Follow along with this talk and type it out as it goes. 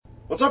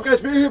What's up,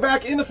 guys? Beer here,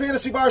 back in the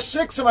Fantasy Bar.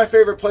 6 of my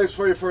favorite plays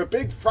for you for a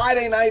big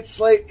Friday night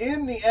slate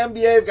in the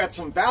NBA. I've got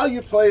some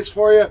value plays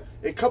for you.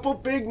 A couple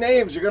big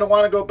names you're going to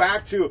want to go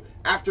back to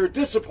after a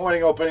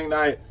disappointing opening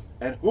night.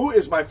 And who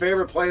is my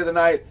favorite play of the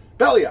night?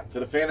 Belly up to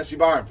the Fantasy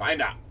Bar and find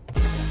out.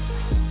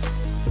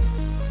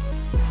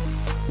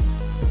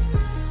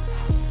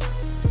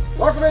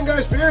 Welcome in,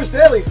 guys. Beer's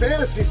Daily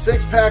Fantasy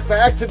 6-pack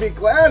back to be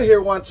glad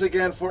here once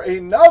again for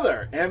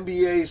another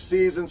NBA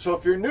season. So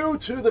if you're new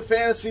to the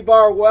Fantasy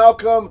Bar,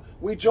 welcome.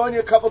 We join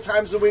you a couple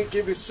times a week,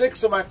 give you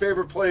 6 of my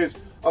favorite plays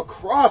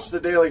across the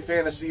daily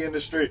fantasy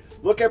industry.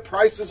 Look at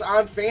prices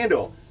on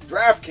FanDuel,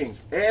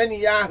 DraftKings, and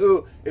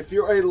Yahoo. If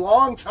you're a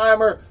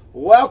long-timer,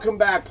 welcome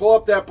back. Pull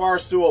up that bar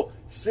stool.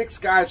 6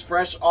 guys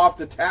fresh off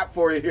the tap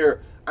for you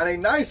here on a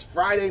nice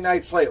Friday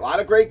night slate. A lot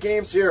of great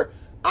games here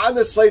on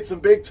this slate, some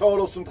big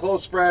totals, some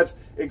close spreads,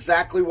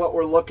 exactly what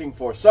we're looking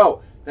for.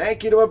 So,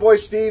 thank you to my boy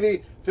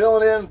Stevie,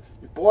 filling in.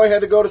 Your boy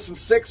had to go to some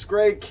 6th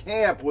grade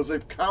camp, was a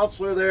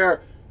counselor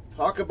there.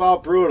 Talk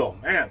about brutal.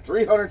 Man,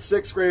 300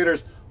 6th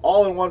graders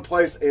all in one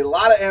place. A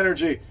lot of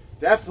energy.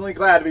 Definitely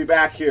glad to be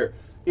back here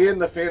in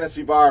the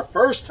Fantasy Bar.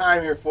 First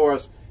time here for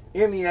us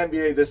in the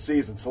NBA this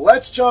season. So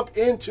let's jump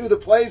into the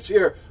plays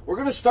here. We're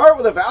going to start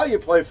with a value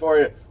play for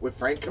you with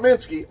Frank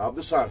Kaminsky of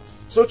the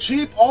Suns. So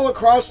cheap all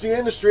across the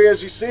industry,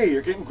 as you see.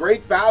 You're getting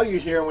great value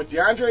here. And with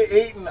DeAndre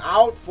Ayton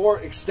out for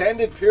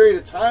extended period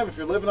of time, if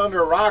you're living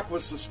under a rock,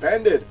 was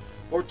suspended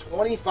for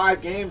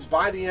 25 games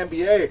by the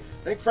NBA,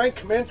 I think Frank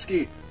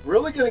Kaminsky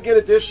really going to get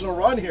additional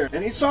run here.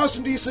 And he saw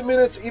some decent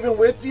minutes even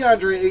with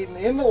DeAndre Ayton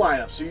in the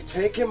lineup. So you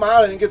take him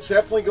out, I think it's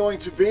definitely going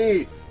to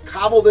be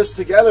cobble this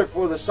together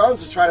for the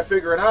Suns to try to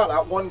figure it out.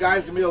 Not one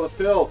guy's going to be able to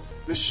fill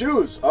the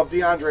shoes of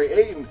DeAndre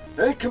Ayton.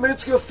 I think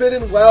Kaminsky will fit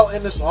in well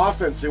in this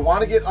offense. They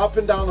want to get up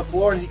and down the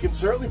floor, and he can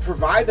certainly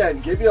provide that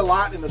and give you a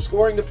lot in the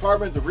scoring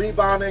department, the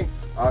rebounding,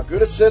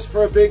 good assist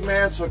for a big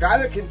man, so a guy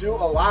that can do a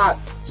lot.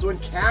 So in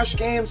cash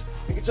games,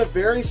 I think it's a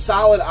very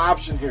solid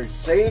option here. He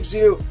saves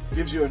you,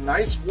 gives you a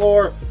nice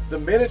floor. The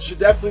minutes should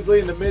definitely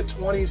be in the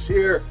mid-20s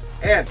here,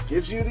 and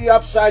gives you the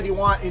upside you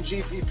want in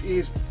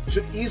GPPs.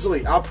 Should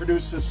easily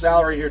outproduce this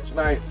salary here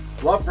tonight.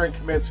 Love Frank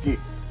Kaminsky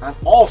on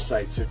all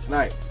sites here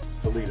tonight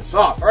to lead us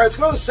off. All right, let's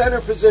go to the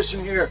center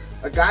position here.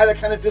 A guy that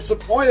kind of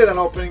disappointed on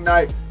opening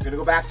night. Going to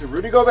go back to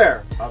Rudy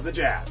Gobert of the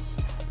Jazz.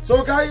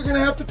 So a guy you're going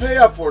to have to pay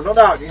up for, no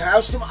doubt. You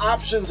have some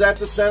options at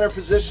the center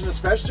position,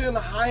 especially in the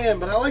high end,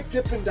 but I like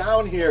dipping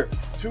down here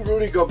to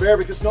Rudy Gobert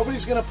because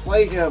nobody's going to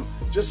play him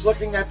just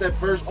looking at that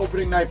first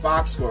opening night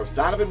box scores.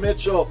 Donovan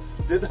Mitchell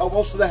did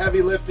most of the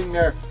heavy lifting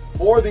there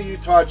for the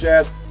Utah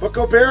Jazz. But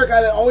Gobert, a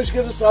guy that always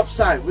gives us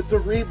upside with the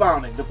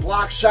rebounding, the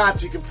block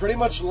shots. You can pretty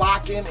much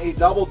lock in a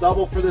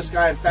double-double for this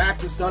guy. In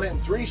fact, has done it in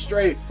 3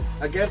 straight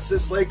against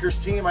this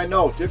Lakers team. I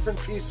know,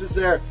 different pieces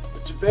there.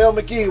 But JaVale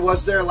McGee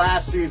was there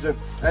last season.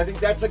 And I think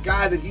that's a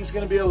guy that he's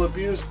going to be able to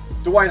abuse.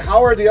 Dwight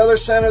Howard, the other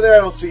center there, I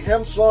don't see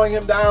him slowing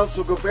him down.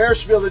 So Gobert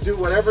should be able to do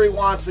whatever he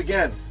wants.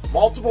 Again,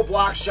 multiple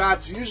block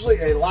shots, usually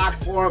a lock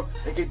for him.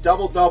 I think a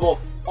double-double,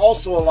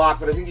 also a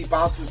lock, but I think he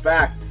bounces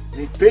back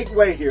in a big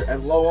way here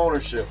at low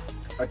ownership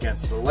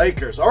against the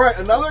Lakers. All right,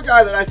 another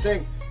guy that I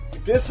think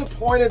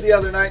disappointed the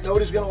other night,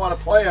 nobody's going to want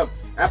to play him,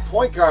 at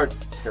point guard,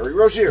 Terry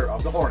Rozier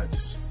of the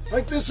Hornets. I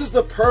think this is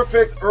the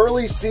perfect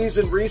early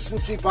season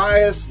recency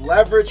bias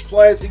leverage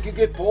play. I think you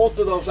get both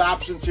of those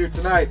options here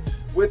tonight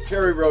with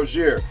Terry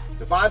Rozier.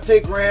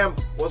 Devontae Graham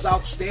was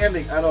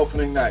outstanding on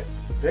opening night.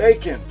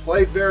 Bacon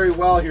played very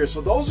well here.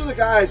 So those are the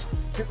guys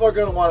people are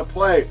going to want to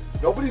play.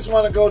 Nobody's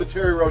want to go to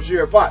Terry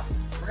Rozier, but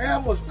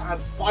Graham was on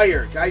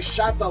fire. Guys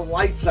shot the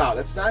lights out.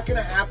 That's not going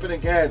to happen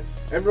again.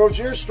 And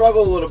Rozier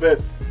struggled a little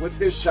bit with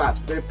his shots.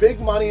 But they have big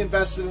money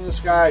invested in this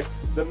guy.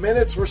 The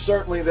minutes were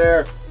certainly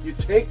there. You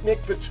take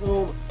Nick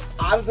Batum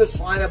out of this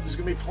lineup, there's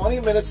going to be plenty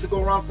of minutes to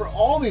go around for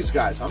all these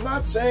guys. I'm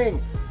not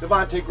saying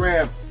Devontae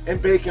Graham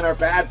and Bacon are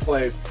bad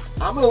plays.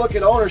 I'm going to look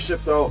at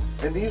ownership, though,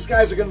 and these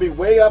guys are going to be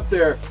way up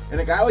there. And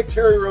a guy like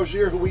Terry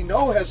Rozier, who we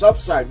know has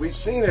upside, we've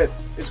seen it,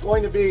 is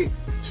going to be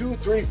 2,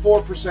 3,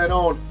 4%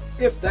 owned,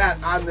 if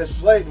that, on this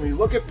slate. And when you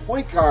look at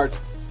point guards,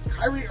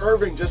 Kyrie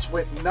Irving just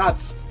went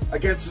nuts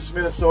against this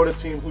Minnesota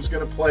team who's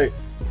going to play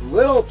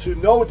little to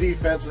no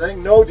defense. I think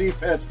no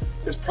defense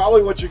is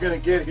probably what you're going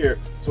to get here.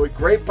 So a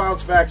great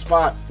bounce back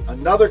spot.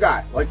 Another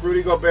guy like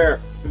Rudy Gobert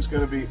who's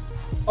going to be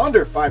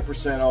under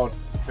 5% owned.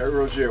 Terry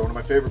Rozier, one of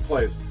my favorite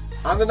plays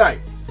on the night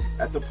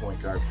at the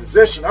point guard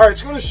position. All right,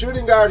 let's go to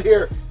shooting guard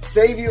here.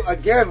 Save you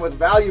again with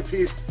value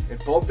piece in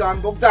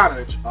Bogdan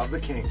Bogdanovic of the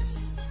Kings.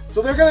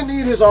 So they're going to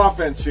need his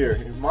offense here.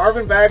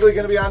 Marvin Bagley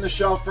going to be on the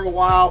shelf for a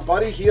while.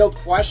 Buddy Hield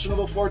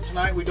questionable for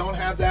tonight. We don't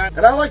have that.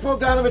 And I like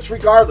Bogdanovic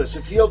regardless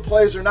if Hield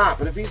plays or not.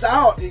 But if he's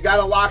out, you got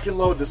to lock and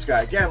load this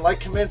guy. Again, like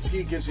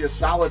Kaminsky, gives you a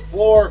solid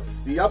floor.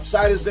 The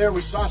upside is there.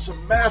 We saw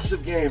some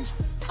massive games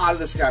out of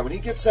this guy. When he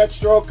gets that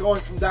stroke going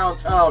from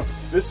downtown,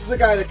 this is a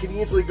guy that can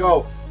easily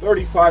go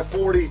 35,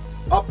 40,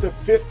 up to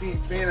 50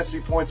 fantasy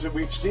points that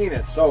we've seen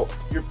it. So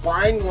you're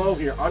buying low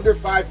here, under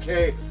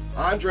 5K.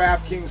 On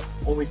DraftKings,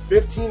 only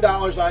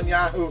 $15 on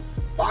Yahoo,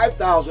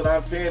 $5,000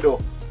 on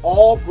FanDuel.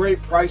 All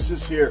great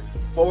prices here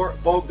for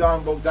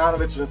Bogdan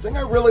Bogdanovic. And the thing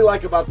I really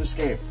like about this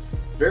game,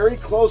 very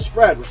close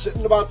spread. We're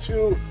sitting at about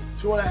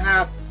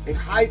 2.5, a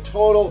high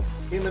total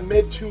in the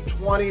mid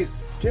 220s.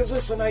 Gives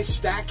us a nice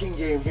stacking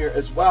game here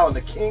as well. And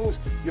the Kings,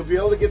 you'll be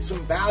able to get some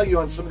value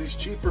on some of these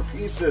cheaper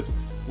pieces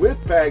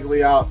with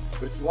Bagley out.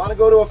 But if you want to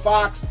go to a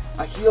Fox,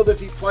 a Hield if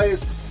he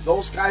plays,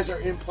 those guys are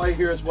in play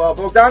here as well.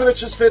 Bogdanovic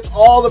just fits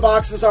all the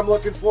boxes I'm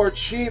looking for.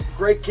 Cheap,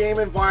 great game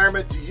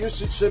environment. The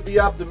usage should be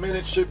up. The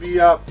minutes should be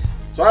up.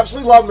 So I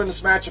absolutely love him in this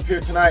matchup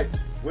here tonight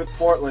with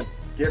Portland.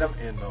 Get him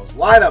in those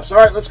lineups. All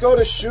right, let's go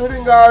to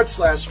shooting guard /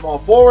 small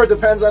forward.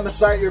 Depends on the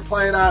site you're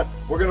playing on.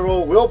 We're going to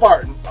roll Will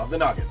Barton of the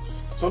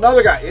Nuggets. So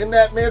another guy in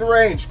that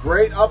mid-range.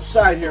 Great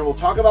upside here. We'll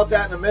talk about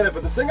that in a minute.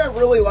 But the thing I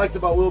really liked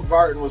about Will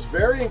Barton was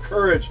very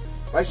encouraged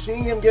by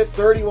seeing him get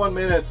 31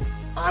 minutes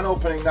on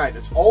opening night.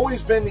 It's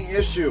always been the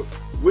issue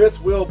with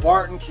Will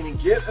Barton. Can he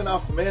get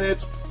enough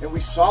minutes? And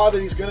we saw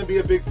that he's going to be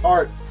a big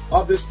part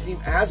of this team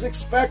as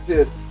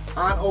expected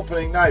on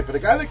opening night. But a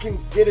guy that can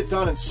get it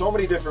done in so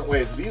many different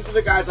ways. These are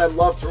the guys I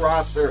love to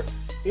roster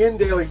in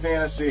daily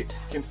fantasy.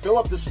 Can fill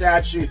up the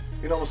stat sheet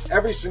in almost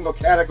every single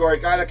category.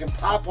 A guy that can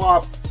pop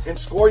off and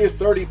score you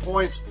 30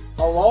 points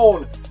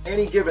alone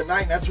any given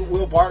night. And that's what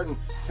Will Barton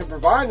can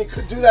provide. And he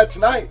could do that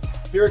tonight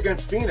here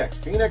against Phoenix.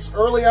 Phoenix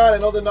early on, I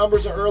know the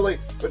numbers are early,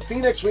 but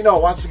Phoenix we know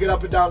wants to get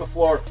up and down the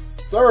floor.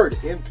 Third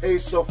in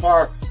pace so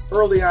far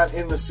early on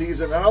in the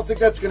season. I don't think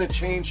that's going to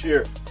change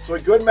here. So a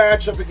good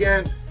matchup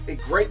again, a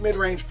great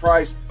mid-range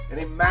price, and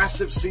a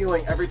massive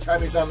ceiling every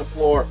time he's on the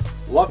floor.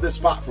 Love this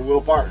spot for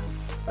Will Barton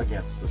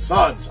against the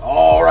Suns.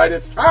 All right,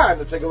 it's time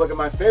to take a look at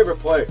my favorite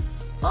play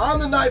on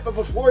the night. But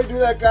before we do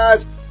that,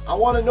 guys, I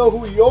want to know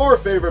who your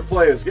favorite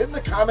play is. Get in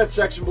the comment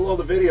section below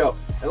the video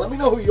and let me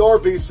know who your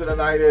beast of the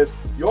night is,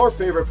 your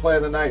favorite play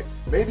of the night.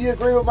 Maybe you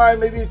agree with mine,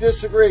 maybe you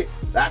disagree.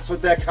 That's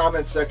what that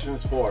comment section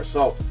is for.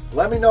 So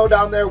let me know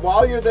down there.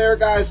 While you're there,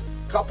 guys,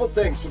 couple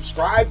things.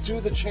 Subscribe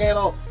to the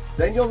channel.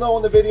 Then you'll know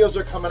when the videos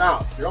are coming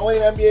out. If you're only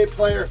an NBA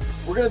player,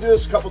 we're going to do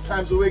this a couple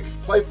times a week. If you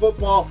play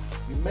football,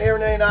 you may or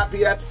may not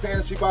be at the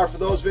Fantasy Bar for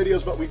those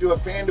videos, but we do a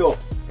FanDuel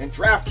and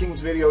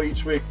DraftKings video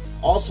each week.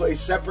 Also a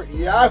separate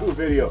Yahoo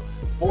video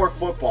for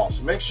football.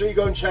 So make sure you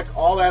go and check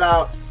all that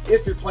out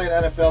if you're playing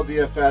NFL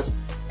DFS.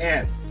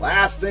 And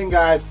last thing,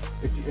 guys,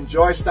 if you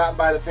enjoy stopping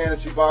by the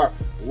Fantasy Bar,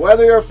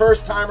 whether you're a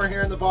first-timer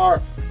here in the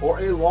bar or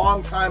a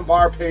long-time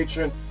bar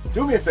patron,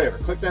 do me a favor.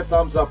 Click that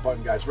thumbs up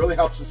button, guys. Really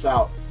helps us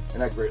out,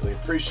 and I greatly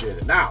appreciate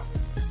it. Now,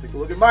 let's take a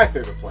look at my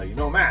favorite play. You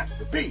know Mass,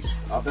 the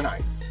beast of the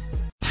night.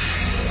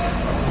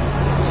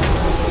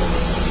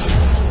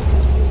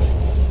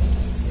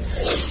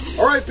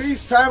 All right,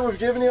 beast time. We've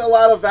given you a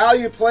lot of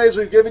value plays.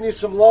 We've given you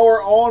some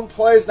lower owned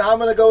plays. Now I'm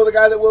going to go with a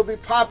guy that will be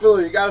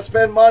popular. You got to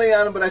spend money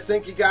on him, but I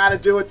think you got to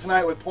do it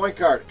tonight with point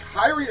guard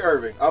Kyrie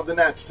Irving of the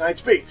Nets,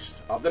 tonight's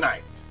beast of the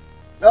night.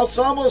 Now,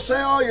 some will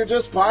say, oh, you're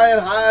just buying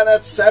high on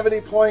that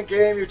 70-point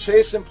game. You're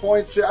chasing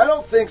points here. I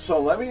don't think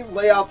so. Let me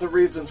lay out the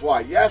reasons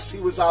why. Yes, he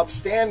was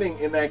outstanding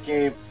in that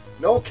game.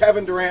 No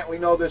Kevin Durant, we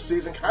know this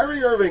season.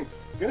 Kyrie Irving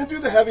going to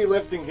do the heavy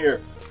lifting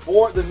here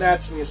for the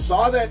Nets, and you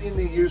saw that in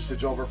the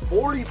usage, over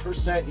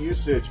 40%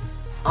 usage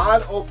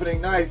on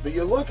opening night. But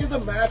you look at the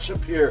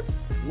matchup here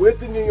with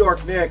the New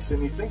York Knicks,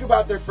 and you think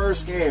about their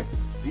first game,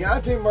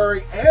 Dejounte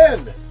Murray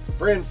and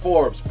Bryn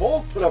Forbes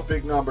both put up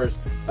big numbers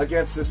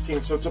against this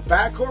team. So it's a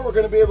backcourt we're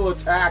going to be able to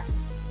attack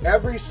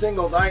every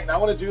single night, and I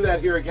want to do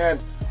that here again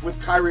with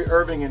Kyrie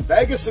Irving. And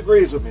Vegas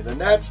agrees with me. The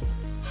Nets,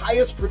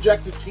 highest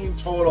projected team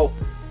total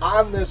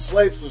on this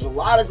slate. So there's a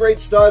lot of great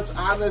studs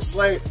on this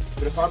slate,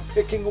 but if I'm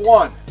picking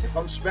one, if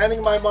I'm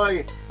spending my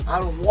money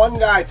on one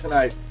guy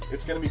tonight,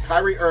 it's going to be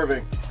Kyrie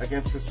Irving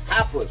against this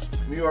hapless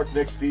New York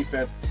Knicks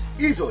defense.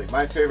 Easily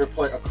my favorite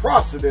play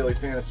across the daily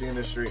fantasy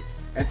industry,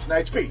 and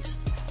tonight's beast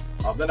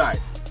of the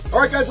night. All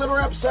right, guys, that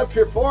wraps up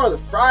here for the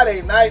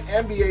Friday night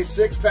NBA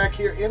six-pack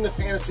here in the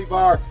Fantasy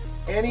Bar.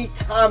 Any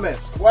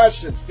comments,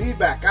 questions,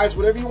 feedback, guys,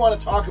 whatever you want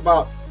to talk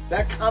about,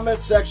 that comment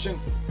section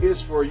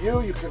is for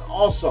you. You can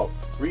also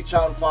reach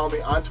out and follow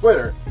me on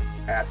Twitter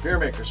at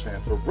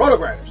Beermakersfan. For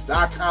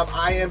rotogrinders.com,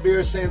 I am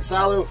Beer saying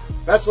salut.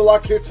 Best of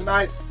luck here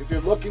tonight. If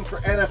you're looking for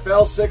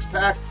NFL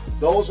six-packs,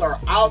 those are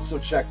out, so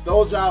check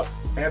those out.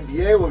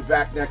 NBA will be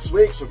back next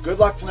week, so good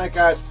luck tonight,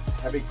 guys.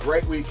 Have a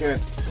great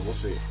weekend, and we'll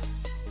see you.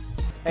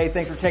 Hey,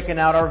 thanks for checking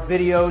out our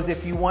videos.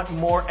 If you want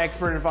more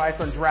expert advice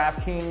on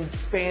DraftKings,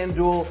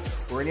 FanDuel,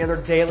 or any other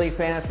daily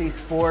fantasy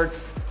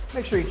sports,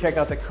 make sure you check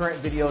out the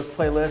current videos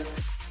playlist